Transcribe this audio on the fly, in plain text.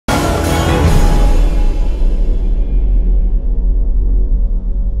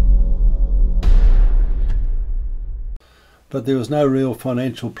But there was no real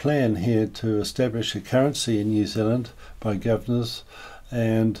financial plan here to establish a currency in New Zealand by governors,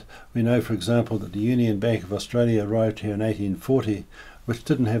 and we know, for example, that the Union Bank of Australia arrived here in 1840, which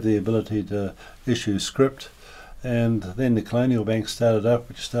didn't have the ability to issue script, and then the Colonial Bank started up,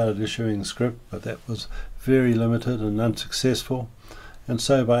 which started issuing script, but that was very limited and unsuccessful. And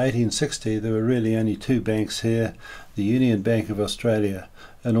so by 1860 there were really only two banks here, the Union Bank of Australia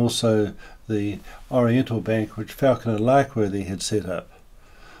and also the Oriental Bank, which Falconer Larkworthy had set up.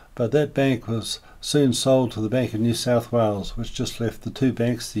 But that bank was soon sold to the Bank of New South Wales, which just left the two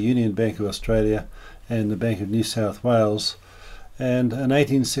banks, the Union Bank of Australia and the Bank of New South Wales. And in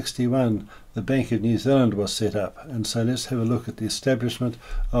 1861 the Bank of New Zealand was set up, and so let's have a look at the establishment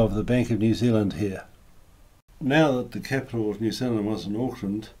of the Bank of New Zealand here. Now that the capital of New Zealand was in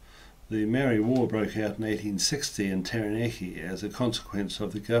Auckland, the Maori War broke out in 1860 in Taranaki as a consequence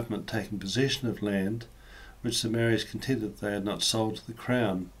of the government taking possession of land which the Maoris contended they had not sold to the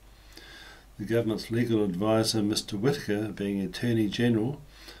Crown. The government's legal adviser, Mr. Whitaker, being Attorney General,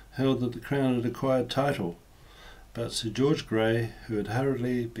 held that the Crown had acquired title, but Sir George Grey, who had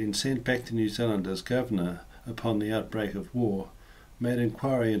hurriedly been sent back to New Zealand as governor upon the outbreak of war, made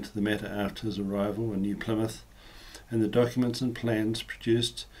inquiry into the matter after his arrival in New Plymouth, and the documents and plans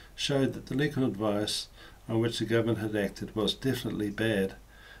produced showed that the legal advice on which the government had acted was definitely bad,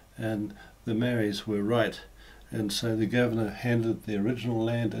 and the Maoris were right, and so the governor handed the original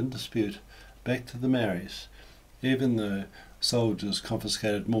land in dispute back to the Maoris, even though soldiers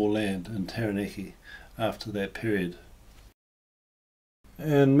confiscated more land in Taranaki after that period.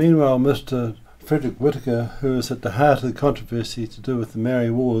 And meanwhile Mr. Frederick Whitaker, who was at the heart of the controversy to do with the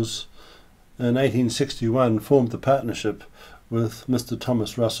Maori Wars, in 1861 formed the partnership with Mr.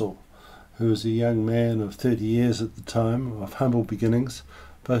 Thomas Russell, who was a young man of 30 years at the time, of humble beginnings,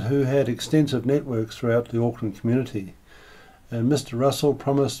 but who had extensive networks throughout the Auckland community. And Mr. Russell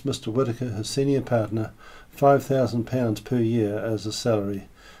promised Mr. Whitaker, his senior partner, £5,000 per year as a salary,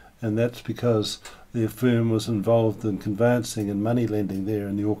 and that's because their firm was involved in conveyancing and money lending there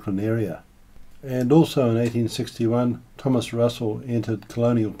in the Auckland area. And also in 1861 Thomas Russell entered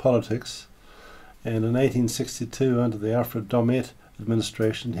colonial politics, and in 1862 under the Alfred Domett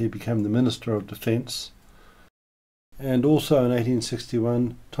administration he became the Minister of Defence. And also in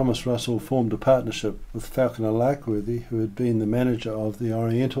 1861 Thomas Russell formed a partnership with Falconer Larkworthy, who had been the manager of the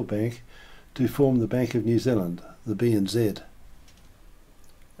Oriental Bank, to form the Bank of New Zealand, the B&Z.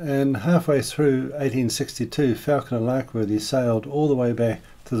 And halfway through 1862 Falconer Larkworthy sailed all the way back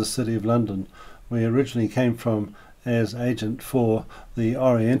to the City of London, where he originally came from as agent for the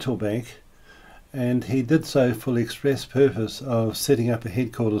Oriental Bank, and he did so for the express purpose of setting up a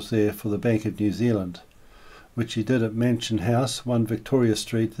headquarters there for the Bank of New Zealand, which he did at Mansion House, 1 Victoria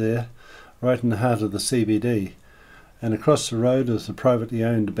Street there, right in the heart of the CBD. And across the road is the privately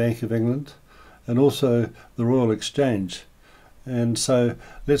owned Bank of England and also the Royal Exchange. And so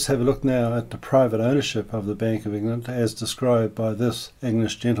let's have a look now at the private ownership of the Bank of England as described by this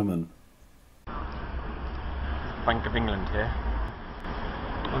English gentleman. Bank of England here,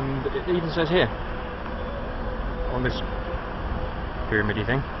 and it even says here on this pyramid-y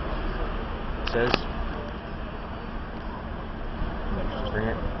thing, it says,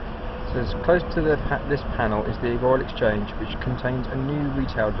 close to this panel is the Royal Exchange, which contains a new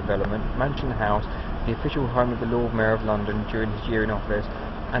retail development, Mansion House, the official home of the Lord Mayor of London during his year in office,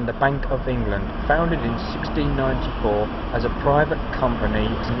 and the Bank of England, founded in 1694 as a private company,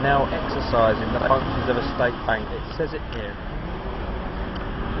 is now exercising the functions of a state bank. It says it here.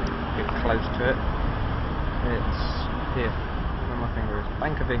 Get close to it. It's here, where my finger is.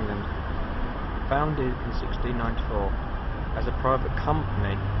 Bank of England, founded in 1694 as a private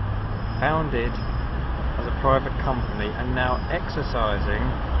company, and now exercising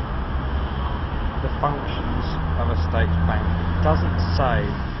the functions of a state bank. It doesn't say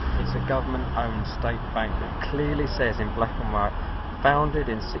it's a government-owned state bank. It clearly says in black and white, founded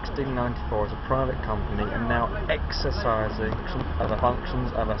in 1694 as a private company and now exercising the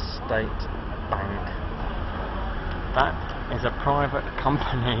functions of a state bank. That is a private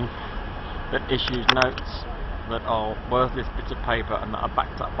company that issues notes that are worthless bits of paper and that are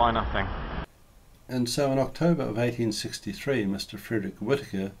backed up by nothing. And so in October of 1863 Mr. Frederick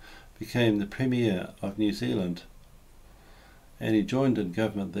Whitaker became the Premier of New Zealand, and he joined in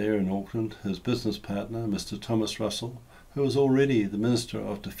government there in Auckland his business partner Mr. Thomas Russell, who was already the Minister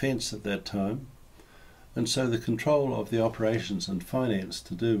of Defence at that time, and so the control of the operations and finance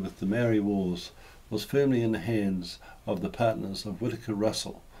to do with the Maori Wars was firmly in the hands of the partners of Whitaker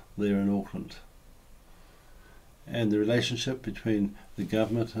Russell there in Auckland. And the relationship between the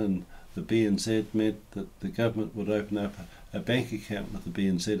government and the B&Z meant that the government would open up a bank account with the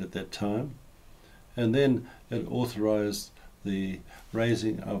BNZ at that time, and then it authorised the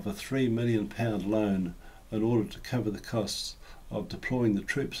raising of a £3 million loan in order to cover the costs of deploying the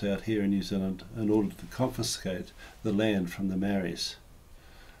troops out here in New Zealand in order to confiscate the land from the Maoris.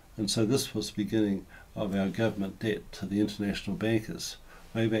 And so this was the beginning of our government debt to the international bankers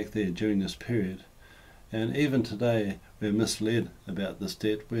way back there during this period. And even today we're misled about this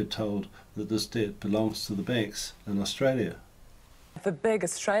debt. We're told that this debt belongs to the banks in Australia. The big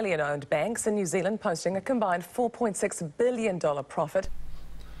Australian-owned banks in New Zealand posting a combined $4.6 billion profit.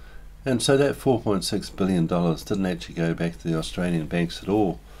 And so that $4.6 billion didn't actually go back to the Australian banks at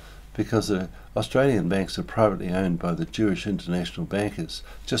all, because the Australian banks are privately owned by the Jewish international bankers,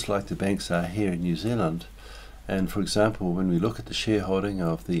 just like the banks are here in New Zealand. And for example, when we look at the shareholding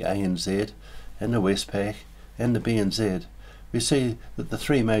of the ANZ and the Westpac and the BNZ, we see that the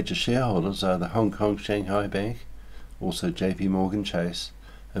three major shareholders are the Hong Kong Shanghai Bank, also JP Morgan Chase,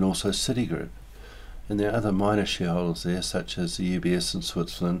 and also Citigroup. And there are other minor shareholders there, such as the UBS in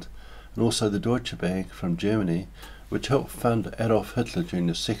Switzerland, and also the Deutsche Bank from Germany, which helped fund Adolf Hitler during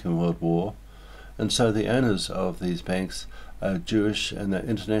the Second World War. And so the owners of these banks are Jewish and they're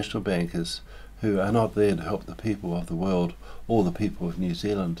international bankers who are not there to help the people of the world or the people of New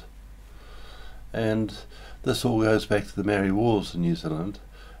Zealand. And this all goes back to the Maori Wars in New Zealand.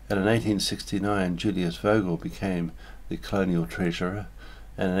 And in 1869 Julius Vogel became the colonial treasurer,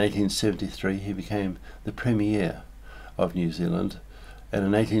 and in 1873 he became the premier of New Zealand, and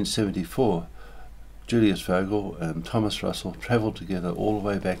in 1874 Julius Vogel and Thomas Russell travelled together all the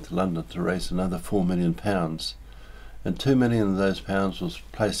way back to London to raise another £4 million, and £2 million of those pounds was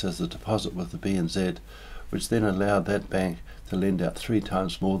placed as a deposit with the BNZ, which then allowed that bank to lend out 3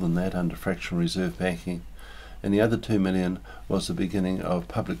 times more than that under fractional reserve banking, and the other £2 million was the beginning of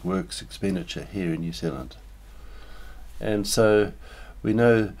public works expenditure here in New Zealand. And so we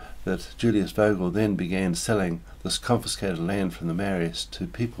know that Julius Vogel then began selling this confiscated land from the Maoris to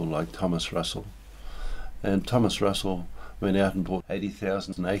people like Thomas Russell. And Thomas Russell went out and bought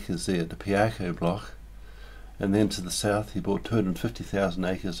 80,000 acres there at the Piako block, and then to the south he bought 250,000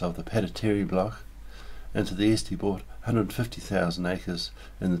 acres of the Patateri block, and to the east he bought 150,000 acres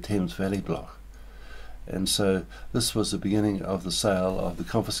in the Thames Valley block. And so this was the beginning of the sale of the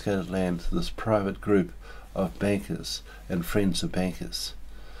confiscated land to this private group of bankers and friends of bankers.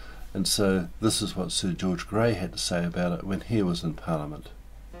 And so this is what Sir George Grey had to say about it when he was in Parliament.